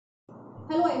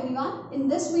Hello everyone, in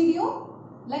this video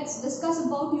let's discuss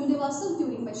about universal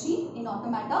Turing machine in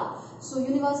automata. So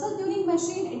universal Turing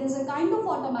machine, it is a kind of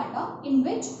automata in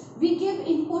which we give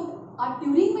input a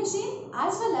Turing machine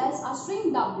as well as a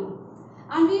string W,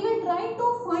 and we will try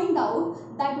to find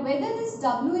out that whether this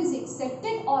W is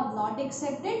accepted or not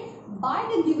accepted by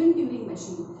the given Turing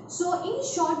machine. So in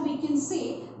short we can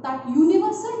say that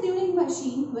universal Turing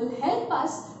machine will help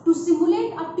us to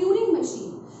simulate a Turing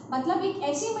machine, मतलब एक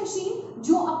ऐसी machine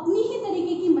जो अपनी ही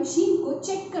तरीके की machine को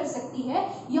check कर सकती है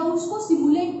या उसको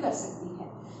सिमुलेट कर सकती है.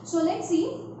 So let's see,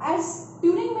 as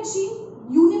Turing machine,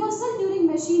 universal Turing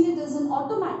machine, it is an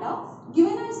automata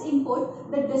given as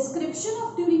input the description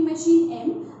of Turing machine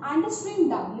M and a string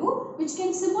W which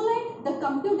can simulate the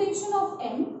computation of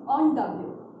M on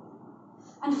W.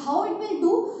 And how it will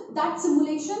do that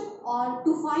simulation or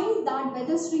to find that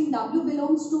whether string W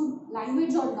belongs to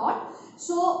language or not.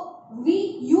 So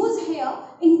we use here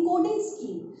encoding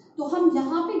scheme. तो हम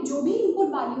यहाँ पे जो भी input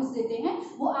values देते हैं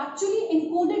वो actually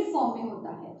encoded form में होता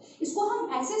है. इसको हम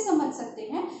ऐसे समझ सकते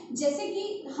हैं जैसे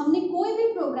कि हमने कोई भी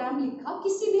प्रोग्राम लिखा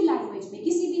किसी भी लैंग्वेज में,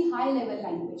 किसी भी हाई लेवल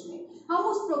लैंग्वेज में, हम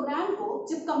उस प्रोग्राम को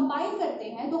जब कंपाइल करते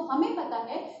हैं तो हमें पता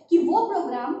है कि वो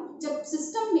प्रोग्राम जब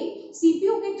सिस्टम में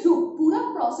सीपीयू के थ्रू पूरा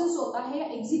प्रोसेस होता है या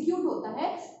एग्जीक्यूट होता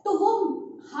है तो वो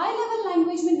हाई लेवल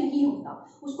लैंग्वेज में नहीं होता,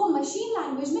 उसको मशीन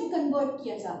लैंग्वेज में कन्वर्ट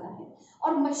किया जाता है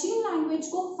और मशीन लैंग्वेज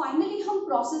को फाइनली हम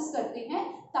प्रोसेस करते हैं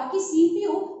ताकि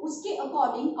सीपीयू उसके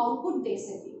अकॉर्डिंग आउटपुट दे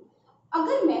सके.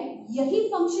 अगर मैं यही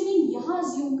फंक्शनिंग यहाँ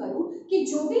अज्यूम करूँ कि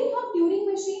जो भी हम ट्यूरिंग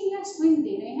मशीन या स्ट्रिंग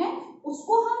दे रहे हैं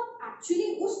उसको हम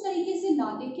एक्चुअली उस तरीके से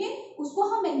ना देके उसको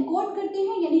हम एनकोड करते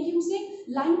हैं, यानी कि उसे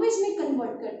लैंग्वेज में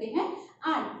कन्वर्ट करते हैं,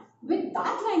 and with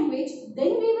that language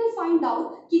then we will find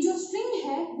out कि जो string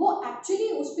है वो actually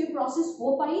उस पे process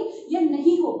हो पाई या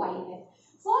नहीं हो पाई है.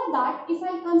 For that, if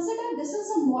I consider this is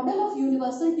a model of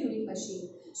universal Turing machine,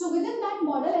 so within that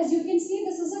model, as you can see,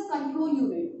 this is a control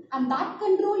unit, and that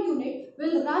control unit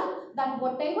will run that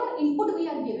whatever input we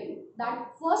are giving.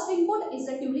 That first input is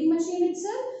the Turing machine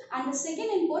itself, and the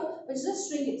second input which is the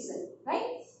string itself,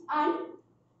 right? And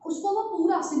उसको वो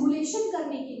पूरा simulation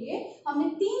करने के लिए हमने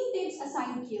 3 tapes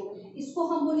assign किए हुए हैं. इसको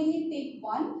हम बोलेंगे tape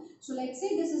 1. So let's say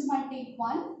this is my tape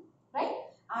 1, right,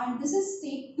 and this is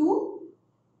tape 2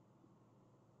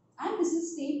 and this is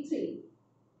tape 3.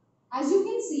 As you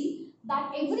can see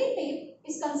that every tape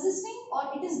is consisting or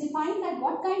it is defined that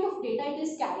what kind of data it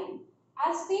is carrying.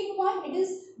 As tape 1 it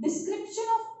is description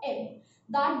of M,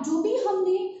 that जो भी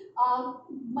हमने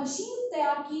machine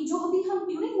तैयार की, जो अभी हम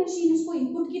Turing machine इसको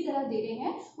input की तरह दे रहे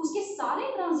हैं उसके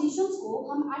सारे ट्रांजिशंस को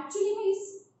हम एक्चुअली में इस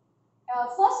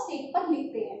फर्स्ट टेप पर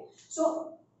लिखते हैं. सो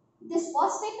this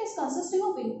first tape is consisting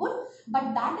of input, but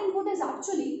that input is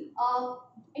actually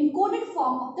encoded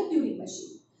form of the Turing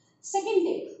machine. Second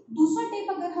tape, दूसरा tape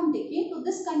अगर हम देखें तो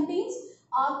this contains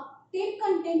tape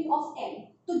content of M.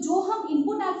 तो जो हम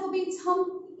input alphabets हम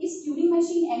इस Turing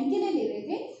machine M के लिए ले रहे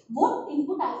थे वो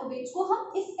input alphabets को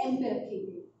हम इस M पे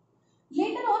रखेंगे.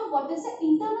 Later on, what is the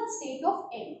internal state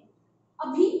of M?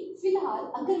 अभी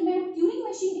फिलहाल अगर मैं Turing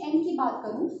machine M की बात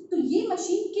करूं तो ये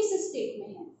मशीन किस स्टेट में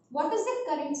है, what is the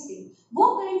current state? वो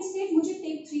current state मुझे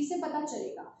tape 3 से पता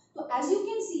चलेगा. तो as you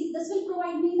can see, this will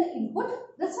provide me the input,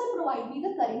 this will provide me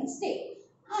the current state,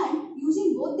 and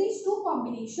using both these two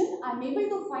combination, I am able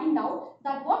to find out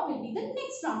that what will be the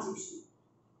next transition.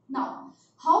 Now,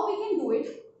 how we can do it?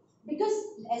 Because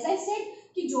as I said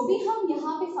कि जो भी हम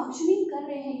यहाँ पे functioning कर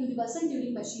रहे हैं universal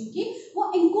Turing machine की वो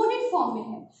encoded form में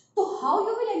है. तो how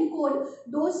you will encode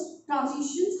those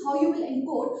transitions, how you will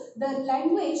encode the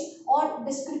language or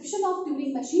description of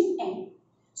Turing machine M.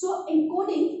 So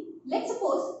encoding, let's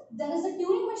suppose there is a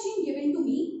Turing machine given to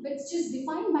me which is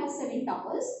defined by 7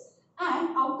 tuples,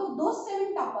 and out of those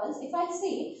 7 tuples if I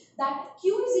say that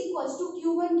Q is equals to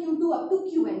Q1 Q2 up to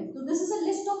Qn, so this is a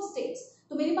list of states.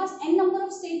 तो मेरे पास n number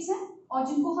of states हैं और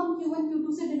जिनको हम Q1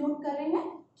 Q2 से denote कर रहे हैं.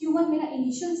 Q1 मेरा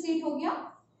इनिशियल स्टेट हो गया,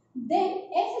 then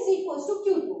F is equals to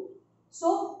Q2. So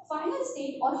final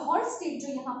state और हॉट स्टेट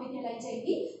जो यहाँ पे कहलाई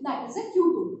जाएगी that is a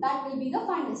Q2, that will be the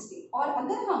final state. और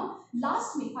अगर हम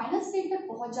लास्ट में फाइनल स्टेट तक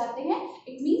पहुंच जाते हैं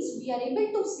it means we are able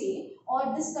to say or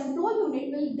this control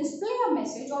unit will display a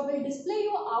message or will display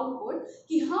your output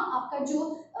कि हाँ आपका जो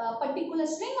particular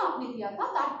string आपने दिया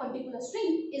था that particular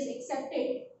string is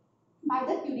accepted by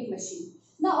the Turing machine.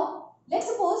 Now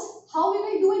let's suppose how we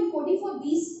will do encoding for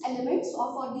these elements or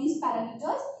for these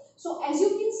parameters. So as you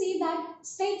can see that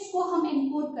states को हम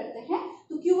encode करते हैं.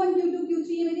 तो Q1, Q2,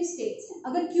 Q3 ये मेरी states हैं.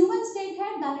 अगर Q1 state है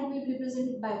then it will be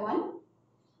represented by 1.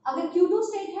 अगर Q2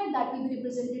 state है that will be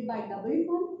represented by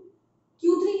 111.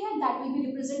 Q3 है that will be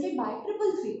represented by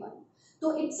 3331.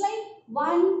 तो it's like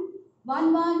 1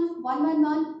 1 1 1 1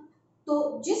 1। तो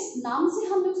जिस नाम से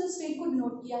हमने उस स्टेट को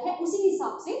डिनोट किया है उसी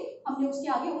हिसाब से हमने उसके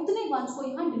आगे उतने वंस को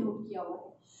यहाँ डिनोट किया हुआ है।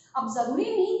 अब जरूरी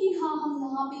नहीं कि हाँ हम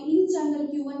यहाँ पे इन जनरल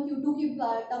Q1 Q2 की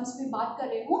टर्म्स में बात कर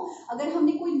रहे हो। अगर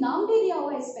हमने कोई नाम दे दिया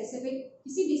हुआ है स्पेसिफिक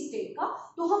किसी भी स्टेट का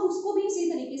तो हम उसको भी इसी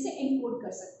तरीके से एनकोड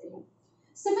कर सकते हैं।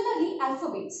 सिमिलरली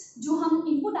अल्फाबेट्स, जो हम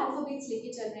इनपुट अल्फाबेट्स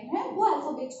लेके चल रहे हैं वो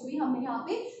अल्फाबेट्स को भी हमने यहाँ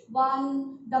पे 1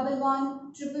 1 1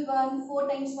 1 1 1 4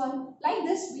 times 1 like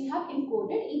this we have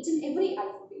encoded each and every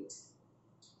alphabet.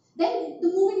 Then the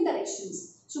moving directions.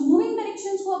 So moving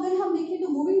directions को अगर हम देखें तो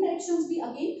moving directions भी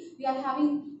again we are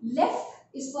having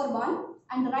left is for 1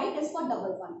 and right is for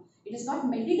double 1. It is not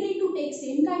mandatory to take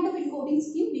same kind of encoding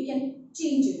scheme. We can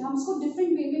change it. हम उसको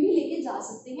different way में भी लेके जा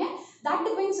सकते हैं. That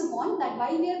depends upon that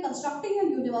while we are constructing a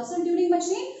universal Turing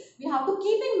machine, we have to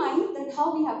keep in mind that how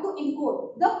we have to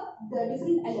encode the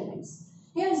different elements.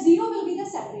 Here 0 will be the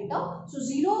separator. So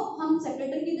 0 हम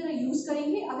separator की तरह use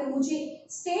करेंगे। अगर मुझे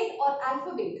state और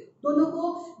alphabet दोनों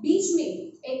को बीच में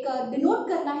एक denote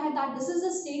करना है that this is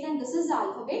the state and this is the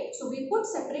alphabet, so we put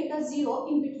separator 0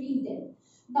 in between them.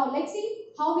 Now let's see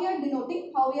how we are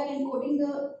denoting, how we are encoding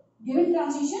the given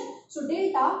transition. So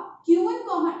delta Q1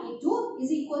 comma A2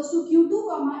 is equals to Q2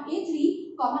 comma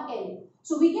A3 comma L.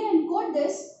 So we can encode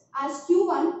this as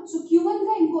Q1. So Q1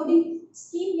 का encoding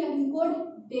scheme या encode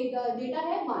data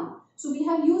है 1. So we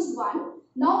have used 1.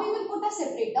 Now we will put a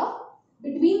separator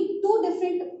between two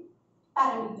different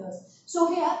parameters. So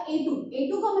here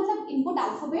A2 का मतलब input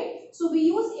alphabet. So we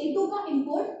use A2 का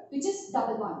input which is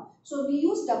double 1. So we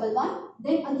use double 1.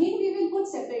 Then again we will put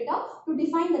separator to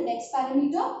define the next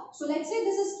parameter. So let's say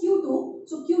this is Q2.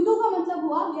 So Q2 का मतलब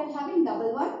हुआ we are having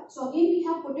double 1. So again we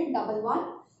have put it double 1.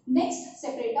 Next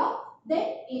separator. Then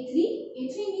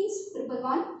A3 means triple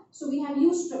 1. So we have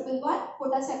used triple 1.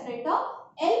 Put a separator.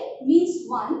 L means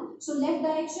 1. So left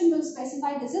direction will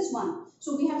specify this is 1.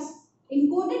 So we have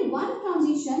encoded one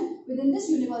transition within this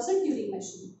universal Turing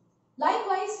machine.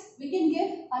 Likewise, we can give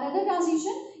another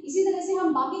transition. इसी तरह से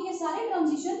हम बाकी के सारे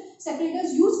transition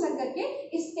separators use कर करके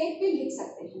इस स्टेट पे लिख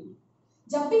सकते हैं।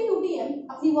 जब भी यूटीएम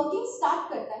अपनी वर्किंग स्टार्ट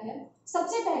करता है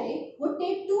सबसे पहले वो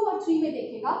टेप 2 और 3 में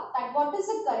देखेगा that what is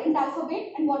the current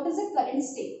alphabet and what is the current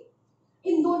state.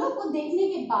 इन दोनों को देखने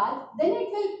के बाद then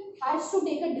it will has to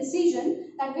take a decision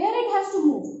that where it has to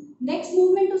move. Next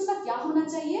movement उसका क्या होना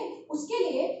चाहिए, उसके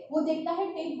लिए वो देखता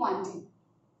है टेप 1 में,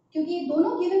 क्योंकि ये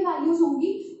दोनों गिवन वैल्यूज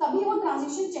होंगी तभी वो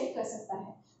ट्रांजिशन चेक कर सकता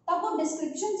है। तब वो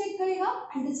डिस्क्रिप्शन चेक करेगा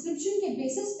एंड डिस्क्रिप्शन के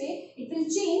बेसिस पे it will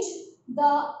change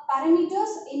the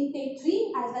parameters in tape 3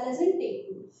 as well as in tape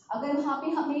 2। अगर वहां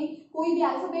पे हमें कोई भी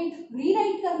अल्फाबेट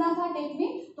रीराइट करना था टेप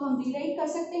में तो हम रीराइट कर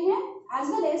सकते हैं, एज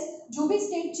वेल एज जो भी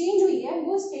स्टेट चेंज हुई है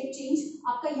वो स्टेट चेंज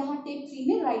आपका यहाँ टेप 3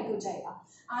 में राइट हो जाएगा।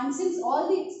 And since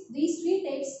all these 3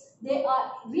 tapes they are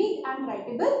read and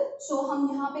writable, सो हम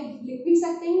यहाँ पे लिख भी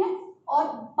सकते हैं और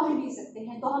पढ़ भी सकते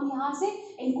हैं। तो हम यहाँ से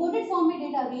एनकोडेड फॉर्म में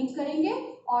डेटा रीड करेंगे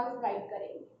और राइट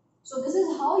करेंगे। So this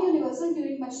is how universal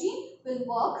Turing machine will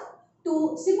work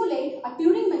to simulate a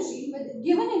Turing machine with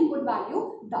given input value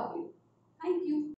W. Thank you.